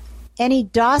fattened any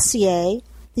dossier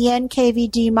the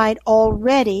NKVD might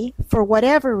already, for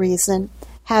whatever reason,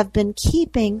 have been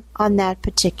keeping on that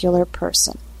particular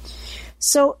person.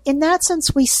 So in that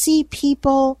sense, we see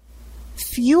people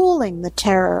fueling the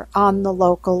terror on the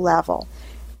local level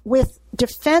with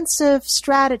defensive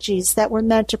strategies that were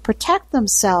meant to protect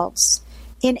themselves.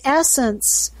 In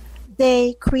essence,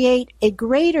 they create a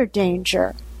greater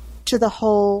danger to the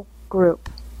whole group.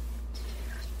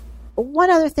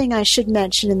 One other thing I should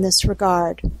mention in this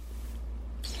regard.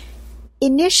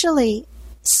 Initially,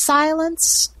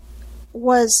 silence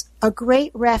was a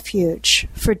great refuge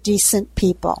for decent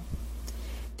people.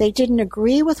 They didn't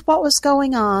agree with what was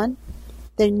going on.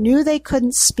 They knew they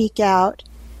couldn't speak out,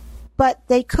 but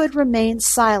they could remain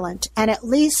silent and at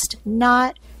least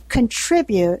not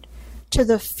contribute to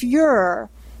the furor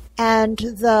and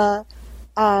the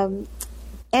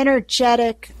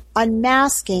energetic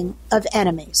unmasking of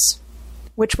enemies,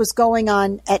 which was going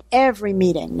on at every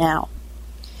meeting now.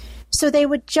 So they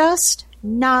would just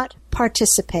not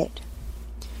participate.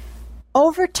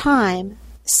 Over time,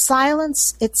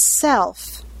 silence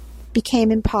itself became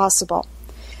impossible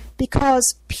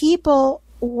because people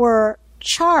were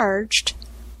charged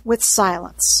with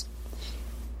silence.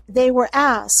 They were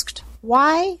asked,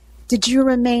 why did you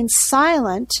remain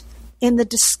silent in the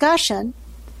discussion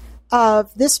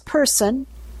of this person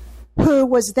who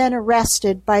was then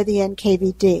arrested by the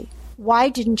NKVD? Why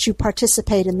didn't you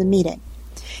participate in the meeting?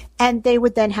 And they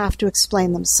would then have to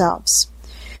explain themselves.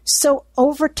 So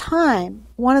over time,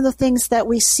 one of the things that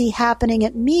we see happening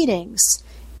at meetings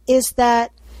is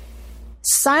that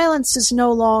silence is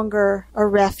no longer a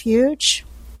refuge.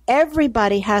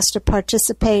 Everybody has to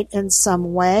participate in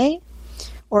some way,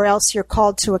 or else you're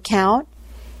called to account.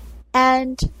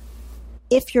 And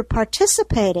if you're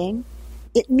participating,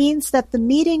 It means that the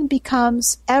meeting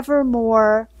becomes ever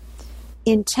more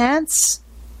intense,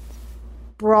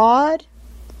 broad,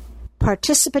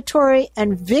 participatory,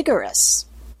 and vigorous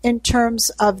in terms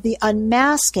of the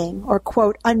unmasking, or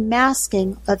quote,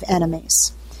 unmasking of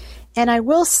enemies. And I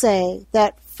will say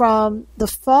that from the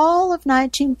fall of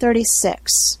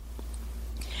 1936,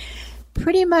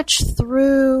 pretty much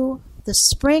through the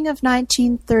spring of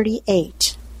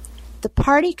 1938, the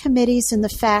party committees in the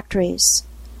factories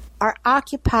are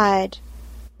occupied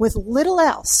with little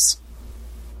else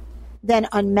than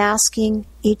unmasking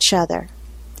each other.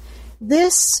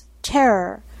 This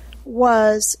terror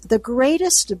was the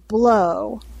greatest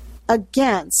blow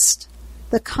against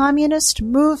the communist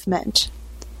movement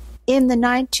in the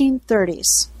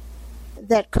 1930s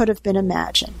that could have been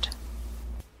imagined.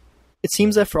 It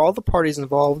seems that for all the parties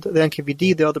involved, the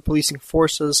NKVD, the other policing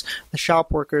forces, the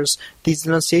shop workers, these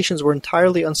denunciations were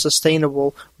entirely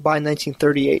unsustainable by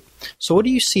 1938. So what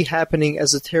do you see happening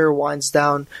as the terror winds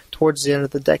down towards the end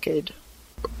of the decade?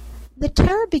 The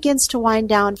terror begins to wind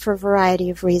down for a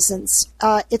variety of reasons.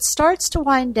 It starts to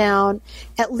wind down,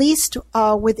 at least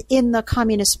within the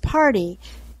Communist Party,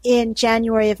 in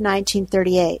January of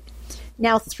 1938.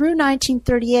 Now, through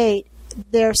 1938,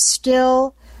 they're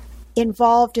still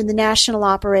involved in the national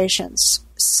operations.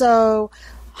 So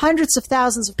hundreds of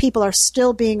thousands of people are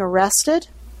still being arrested,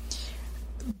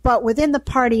 but within the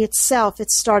party itself,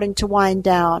 it's starting to wind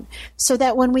down. So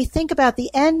that when we think about the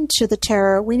end to the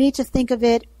terror, we need to think of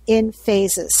it in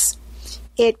phases.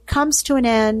 It comes to an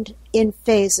end in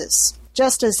phases.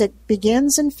 Just as it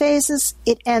begins in phases,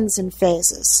 it ends in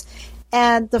phases.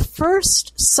 And the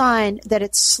first sign that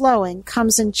it's slowing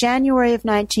comes in January of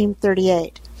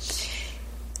 1938.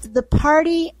 The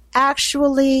party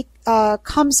actually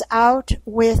comes out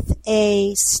with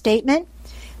a statement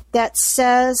that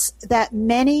says that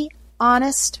many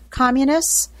honest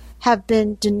communists have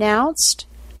been denounced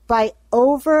by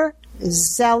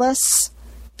overzealous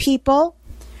people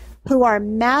who are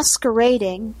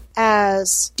masquerading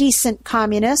as decent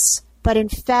communists, but in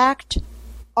fact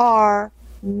are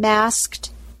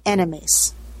masked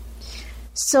enemies.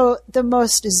 So the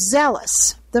most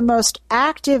zealous, the most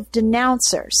active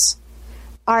denouncers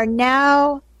are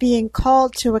now being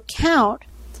called to account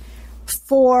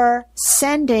for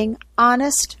sending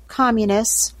honest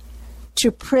communists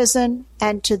to prison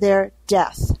and to their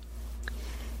death.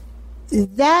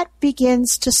 That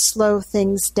begins to slow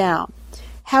things down.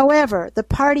 However, the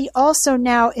party also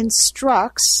now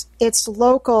instructs its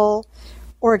local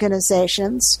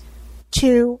organizations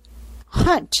to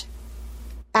hunt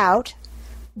out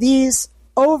these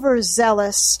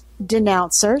overzealous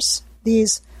denouncers,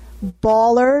 these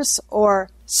bawlers or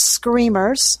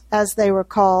screamers, as they were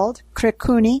called,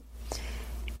 krikuni,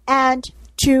 and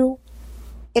to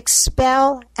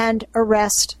expel and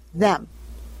arrest them.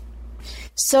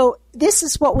 So this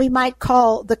is what we might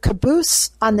call the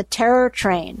caboose on the terror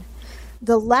train.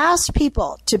 The last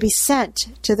people to be sent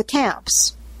to the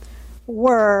camps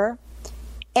were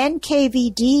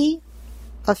NKVD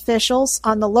officials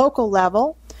on the local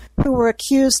level who were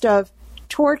accused of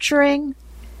torturing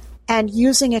and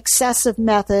using excessive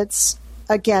methods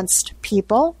against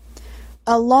people,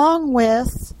 along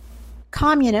with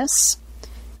communists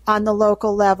on the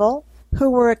local level who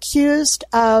were accused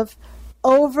of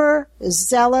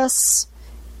overzealous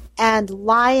and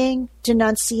lying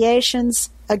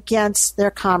denunciations against their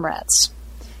comrades.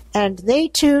 And they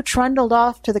too trundled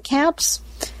off to the camps,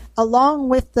 along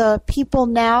with the people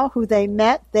now who they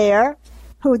met there,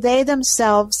 who they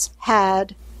themselves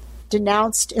had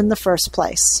denounced in the first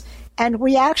place. And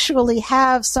we actually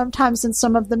have, sometimes in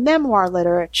some of the memoir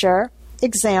literature,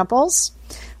 examples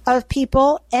of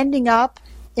people ending up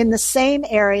in the same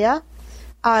area,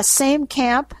 same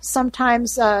camp,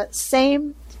 sometimes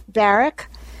same barrack,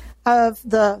 of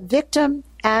the victim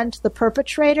and the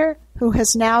perpetrator who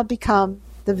has now become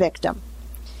the victim.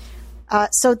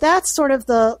 So that's sort of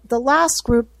the last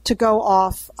group to go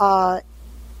off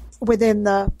within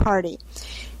the party.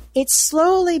 It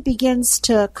slowly begins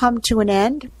to come to an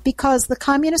end because the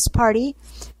Communist Party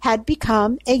had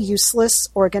become a useless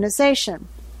organization.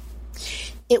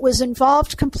 It was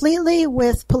involved completely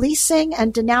with policing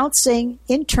and denouncing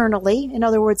internally, in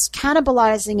other words,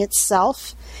 cannibalizing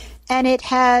itself, and it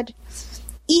had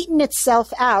eaten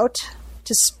itself out,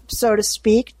 so to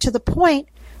speak, to the point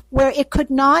where it could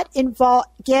not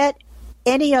get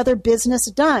any other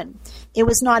business done. It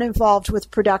was not involved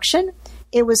with production.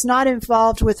 It was not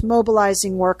involved with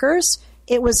mobilizing workers.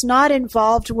 It was not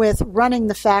involved with running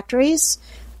the factories.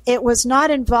 It was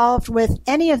not involved with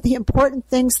any of the important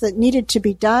things that needed to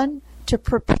be done to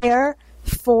prepare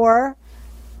for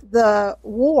the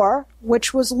war,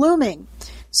 which was looming.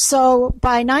 So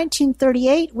by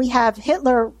 1938, we have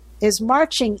Hitler is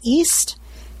marching east,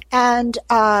 and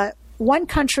one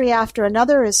country after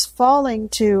another is falling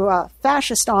to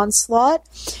fascist onslaught.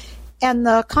 And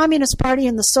the Communist Party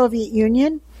in the Soviet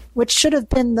Union, which should have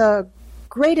been the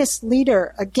greatest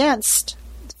leader against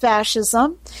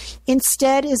fascism,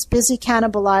 instead is busy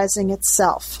cannibalizing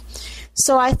itself.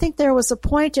 So I think there was a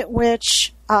point at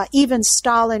which even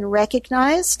Stalin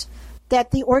recognized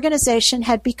that the organization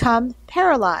had become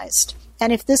paralyzed.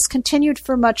 And if this continued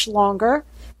for much longer,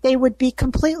 they would be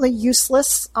completely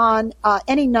useless on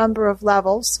any number of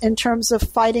levels in terms of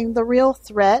fighting the real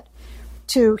threat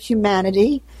to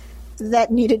humanity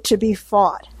that needed to be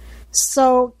fought.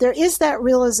 So there is that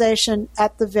realization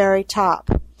at the very top.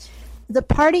 The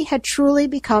party had truly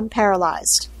become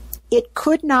paralyzed. It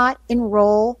could not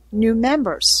enroll new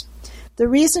members. The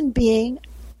reason being,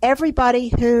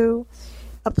 everybody who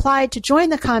applied to join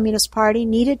the Communist Party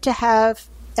needed to have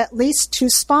at least 2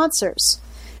 sponsors.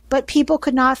 But people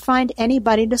could not find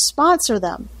anybody to sponsor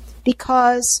them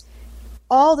because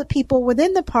all the people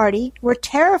within the party were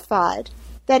terrified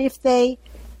that if they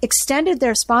extended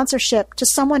their sponsorship to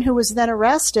someone who was then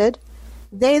arrested,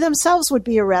 they themselves would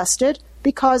be arrested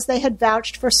because they had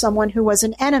vouched for someone who was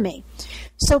an enemy.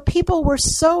 So people were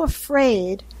so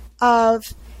afraid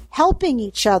of helping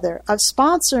each other, of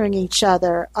sponsoring each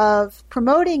other, of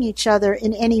promoting each other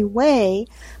in any way,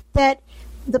 that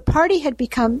the party had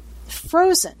become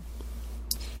frozen.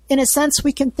 In a sense,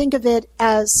 we can think of it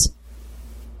as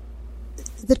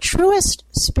the truest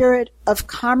spirit of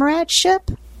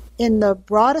comradeship, in the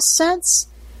broadest sense,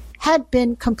 had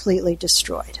been completely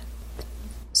destroyed.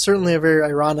 Certainly a very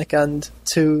ironic end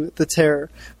to the terror.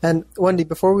 And Wendy,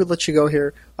 before we let you go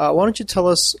here, why don't you tell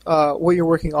us what you're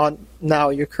working on now,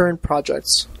 your current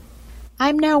projects?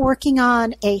 I'm now working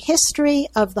on a history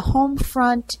of the home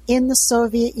front in the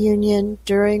Soviet Union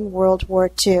during World War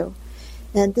II.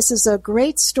 And this is a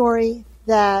great story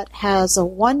that has a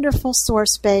wonderful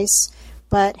source base,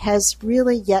 but has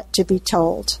really yet to be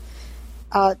told.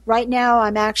 Right now,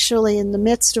 I'm actually in the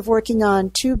midst of working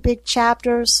on 2 big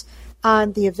chapters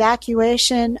on the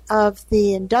evacuation of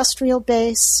the industrial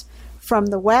base from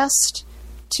the west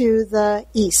to the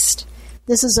east.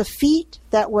 This is a feat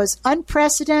that was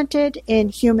unprecedented in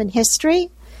human history.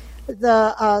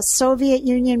 The Soviet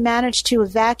Union managed to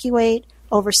evacuate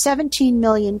over 17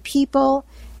 million people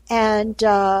and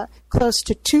close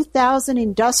to 2,000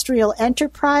 industrial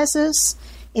enterprises,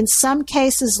 in some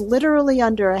cases literally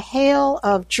under a hail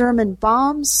of German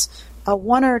bombs,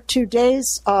 1 or 2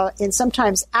 days, and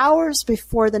sometimes hours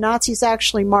before the Nazis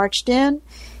actually marched in.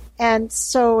 And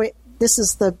so this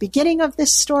is the beginning of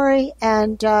this story,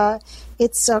 and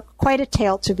it's quite a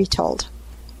tale to be told.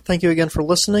 Thank you again for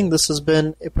listening. This has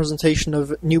been a presentation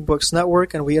of New Books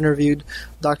Network, and we interviewed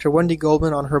Dr. Wendy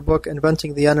Goldman on her book,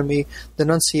 Inventing the Enemy,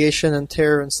 Denunciation and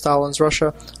Terror in Stalin's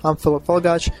Russia. I'm Philip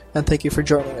Volgach, and thank you for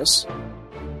joining us.